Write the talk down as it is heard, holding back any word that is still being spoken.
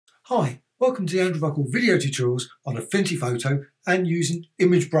Hi, welcome to the Andrew Buckle video tutorials on Affinity Photo and using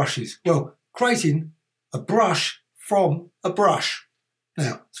image brushes. Well, creating a brush from a brush.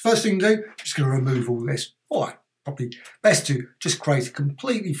 Now, the first thing to do, I'm just going to remove all this. Or probably best to just create a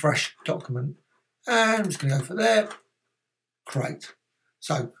completely fresh document. And I'm just going to go for there, create.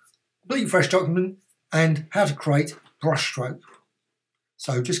 So, completely fresh document and how to create brush stroke.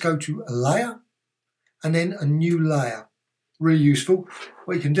 So just go to a layer and then a new layer. Really useful.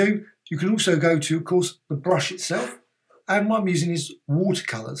 What you can do, you can also go to, of course, the brush itself. And what I'm using is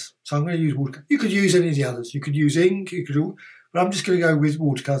watercolours. So I'm going to use watercolours. You could use any of the others. You could use ink, but I'm just going to go with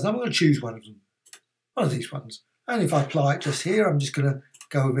watercolours. I'm going to choose one of them. One of these ones. And if I apply it just here, I'm just going to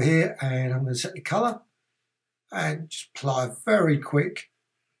go over here and I'm going to set the colour. And just apply very quick,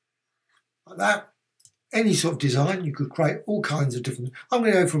 like that. Any sort of design, you could create all kinds of different. I'm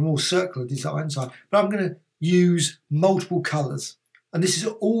going to go for a more circular design, but I'm going to use multiple colours. And this is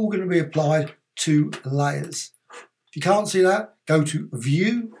all going to be applied to layers. If you can't see that, go to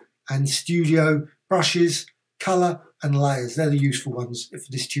View and Studio, Brushes, Colour and Layers. They're the useful ones for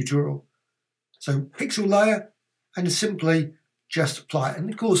this tutorial. So pixel layer and simply just apply it.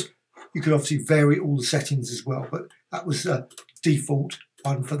 And of course, you could obviously vary all the settings as well, but that was the default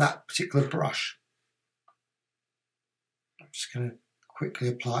one for that particular brush. I'm just going to quickly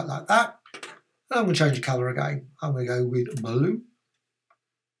apply it like that. And I'm going to change the colour again. I'm going to go with blue.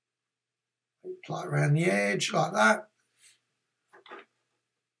 Apply it around the edge like that.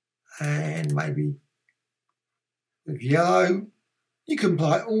 And maybe with yellow. You can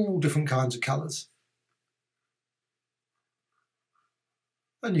apply all different kinds of colours.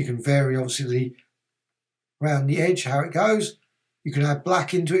 And you can vary obviously around the edge how it goes. You can add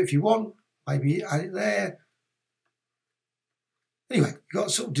black into it if you want. Maybe add it there. Anyway, you've got a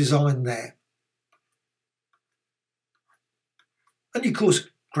sort of design there. And you, of course,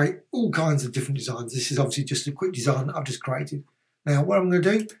 create all kinds of different designs. This is obviously just a quick design that I've just created. Now, what I'm going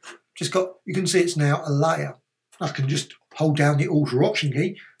to do, you can see it's now a layer. I can just hold down the Alt or Option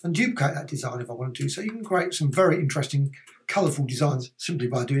key and duplicate that design if I want to. So you can create some very interesting, colourful designs simply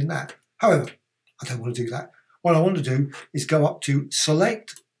by doing that. However, I don't want to do that. What I want to do is go up to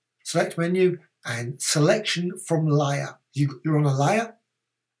Select menu, and Selection from Layer. You're on a layer,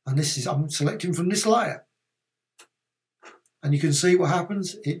 and I'm selecting from this layer. And you can see what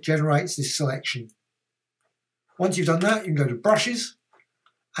happens. It generates this selection. Once you've done that, you can go to Brushes.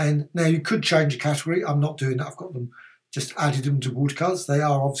 And now you could change the category. I'm not doing that. I've got them, just added them to watercolours. They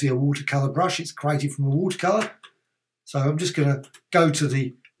are obviously a watercolour brush. It's created from a watercolour. So I'm just going to go to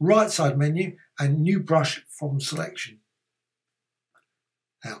the right side menu and New Brush from Selection.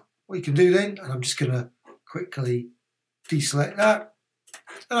 Now, what you can do then, and I'm just going to quickly deselect that.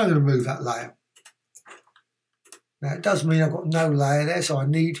 And I'm going to remove that layer. Now it does mean I've got no layer there, so I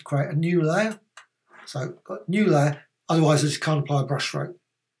need to create a new layer. So I've got a new layer, otherwise I just can't apply a brush stroke.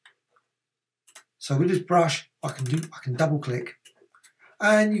 So with this brush, I can double click.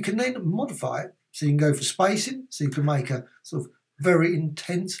 And you can then modify it. So you can go for spacing, so you can make a sort of very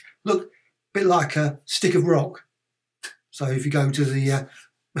intense, look, a bit like a stick of rock. So if you go to the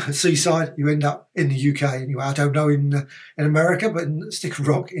seaside, you end up in the UK anyway. I don't know in America, but in a stick of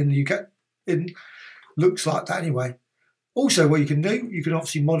rock in the UK, it looks like that anyway. Also, what you can do, you can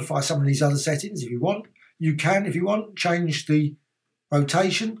obviously modify some of these other settings if you want. You can, if you want, change the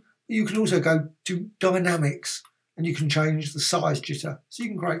rotation. You can also go to dynamics and you can change the size jitter. So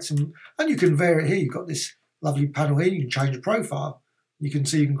you can create some, and you can vary it here. You've got this lovely panel here. You can change the profile. You can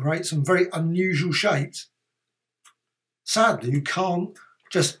see you can create some very unusual shapes. Sadly, you can't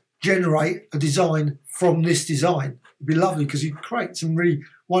just generate a design from this design. It'd be lovely because you create some really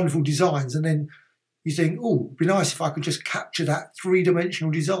wonderful designs and then you think, oh, it'd be nice if I could just capture that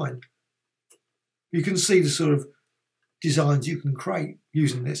three-dimensional design. You can see the sort of designs you can create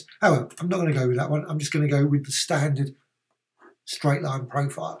using this. However, I'm not going to go with that one. I'm just going to go with the standard straight line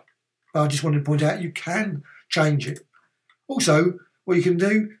profile. But I just wanted to point out you can change it. Also, what you can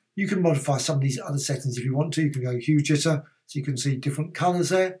do, you can modify some of these other settings if you want to. You can go hue jitter, so you can see different colours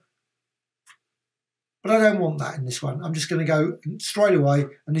there. But I don't want that in this one. I'm just going to go straight away,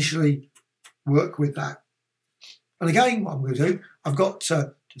 initially work with that. And again, what I'm going to do, I've got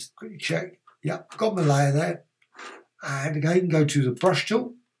to just quickly check. Yeah, I've got my layer there. And again, go to the brush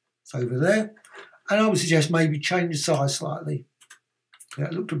tool. It's over there. And I would suggest maybe change the size slightly. Yeah,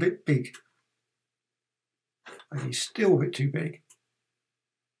 it looked a bit big. Maybe still a bit too big.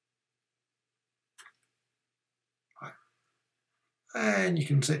 Right. And you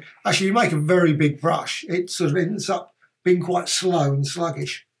can see, actually you make a very big brush. It sort of ends up being quite slow and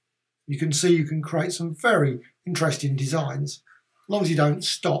sluggish. You can see you can create some very interesting designs long as you don't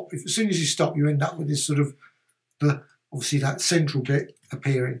stop. If as soon as you stop, you end up with this sort of obviously that central bit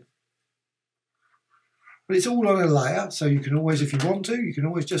appearing. But it's all on a layer, so you can always, if you want to, you can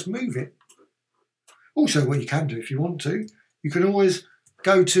always just move it. Also, what you can do if you want to, you can always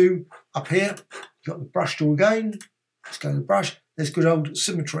go to up here. You've got the brush tool again. Let's go to the brush. There's good old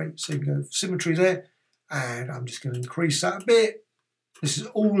symmetry. So you can go symmetry there, and I'm just going to increase that a bit. This is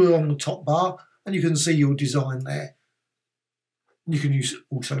all along the top bar, and you can see your design there. You can use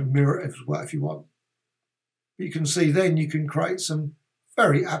also mirror it as well if you want. But you can see then you can create some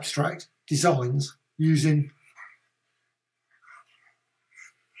very abstract designs using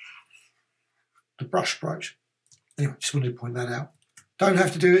the brush approach. Anyway, just wanted to point that out. Don't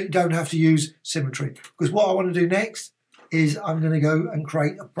have to do it, you don't have to use symmetry. Because what I want to do next is I'm going to go and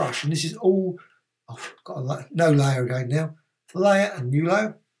create a brush. And this is all, I've got no layer again now. Layer and new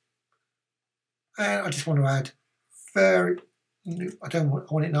layer. And I just want to add I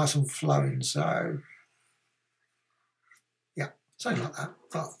want it nice and flowing. So, yeah, something like that.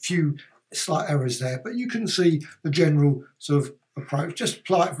 Got a few slight errors there, but you can see the general sort of approach. Just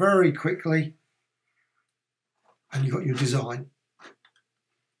apply it very quickly and you've got your design.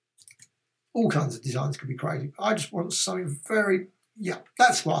 All kinds of designs can be created. I just want something very, yeah,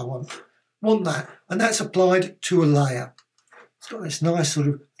 that's what I want. Want that. And that's applied to a layer. It's got this nice sort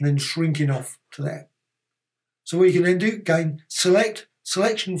of, and then shrinking off to there. So what you can then do, again,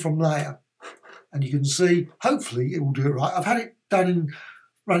 selection from layer. And you can see, hopefully it will do it right. I've had it done in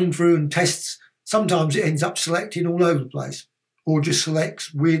running through and tests. Sometimes it ends up selecting all over the place or just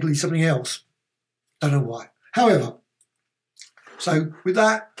selects weirdly something else. Don't know why. However, so with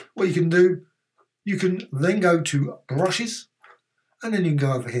that, what you can do, you can then go to brushes and then you can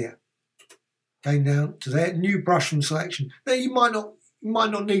go over here. Going down to there, new brush from selection. Now you might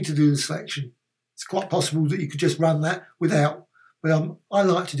not need to do the selection. It's quite possible that you could just run that without, but I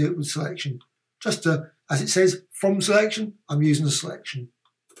like to do it with selection. Just to, as it says, from selection, I'm using the selection.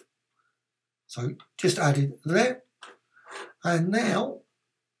 So just added there. And now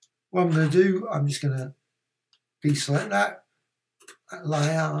what I'm going to do, I'm just going to deselect that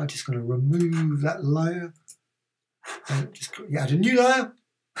layer. I'm just going to remove that layer and just add a new layer.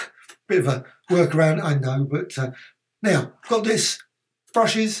 Bit of a workaround, I know, but now I've got this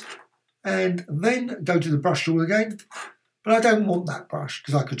brushes and then go to the brush tool again. But I don't want that brush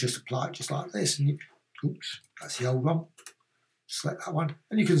because I could just apply it just like this. And oops, that's the old one. Select that one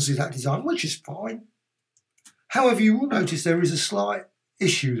and you can see that design, which is fine. However, you will notice there is a slight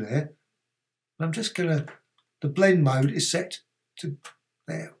issue there. And I'm just going to, the blend mode is set to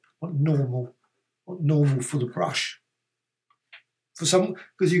there, what normal for the brush. For some,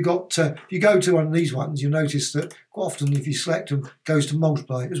 because you've got, if you go to one of these ones, you'll notice that quite often if you select them, it goes to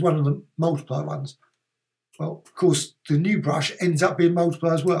multiply. It was one of the multiply ones. Well, of course, the new brush ends up being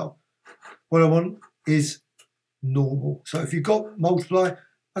multiply as well. What I want is normal. So if you've got multiply,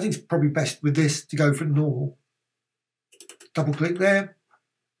 I think it's probably best with this to go for normal. Double click there.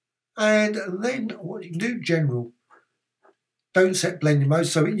 And then what you can do, general. Don't set blending mode,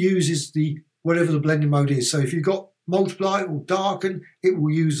 so it uses the whatever the blending mode is. So if you've got multiply or darken, it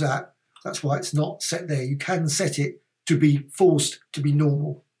will use that. That's why it's not set there. You can set it to be forced to be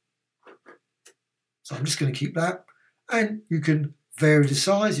normal. So I'm just going to keep that. And you can vary the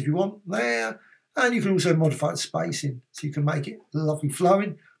size if you want there. And you can also modify the spacing. So you can make it lovely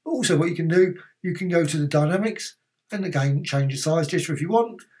flowing. But also what you can do, you can go to the dynamics and again change the size gesture if you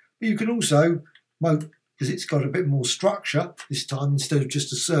want. But you can also, because it's got a bit more structure this time instead of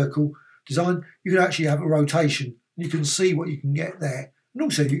just a circle design, you can actually have a rotation. You can see what you can get there. And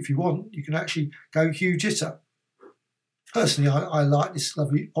also, if you want, you can actually go hue jitter. Personally, I like this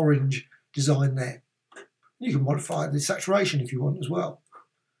lovely orange design there. You can modify the saturation if you want as well,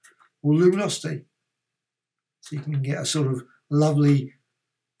 or luminosity. So you can get a sort of lovely,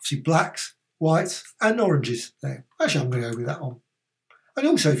 see, blacks, whites, and oranges there. Actually, I'm going to go with that one. And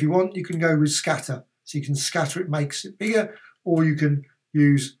also, if you want, you can go with scatter. So you can scatter it, makes it bigger, or you can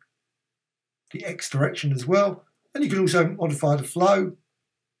use the X direction as well. And you can also modify the flow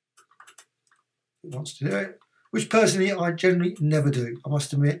if it wants to do it, which personally I generally never do, I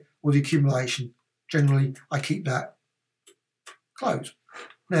must admit, or the accumulation. Generally, I keep that closed.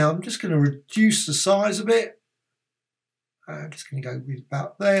 Now I'm just going to reduce the size a bit. I'm just going to go with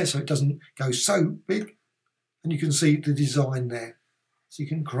about there so it doesn't go so big. And you can see the design there. So you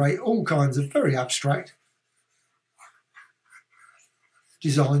can create all kinds of very abstract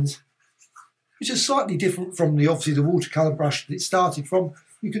designs, which is slightly different from obviously the watercolour brush that it started from.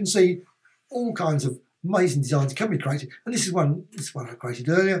 You can see all kinds of amazing designs can be created. And this is one I created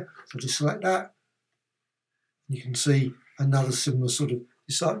earlier. So I'll just select that. You can see another similar sort of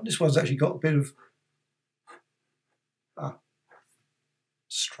design. This one's actually got a bit of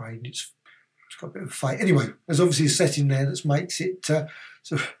strain. It's got a bit of fade. Anyway, there's obviously a setting there that makes it sort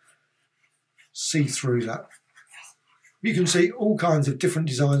of see through that. You can see all kinds of different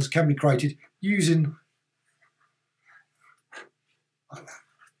designs can be created using like that.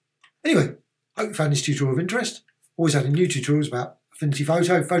 Anyway, hope you found this tutorial of interest. Always adding new tutorials about Affinity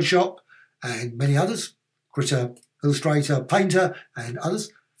Photo, Photoshop, and many others. Critter, Illustrator, Painter, and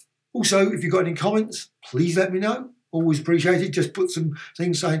others. Also, if you've got any comments, please let me know. Always appreciated. Just put some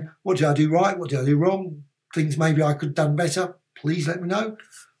things saying, what did I do right? What did I do wrong? Things maybe I could have done better. Please let me know.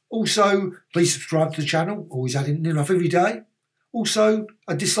 Also, please subscribe to the channel. Always adding new enough every day. Also,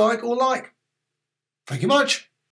 a dislike or like. Thank you much.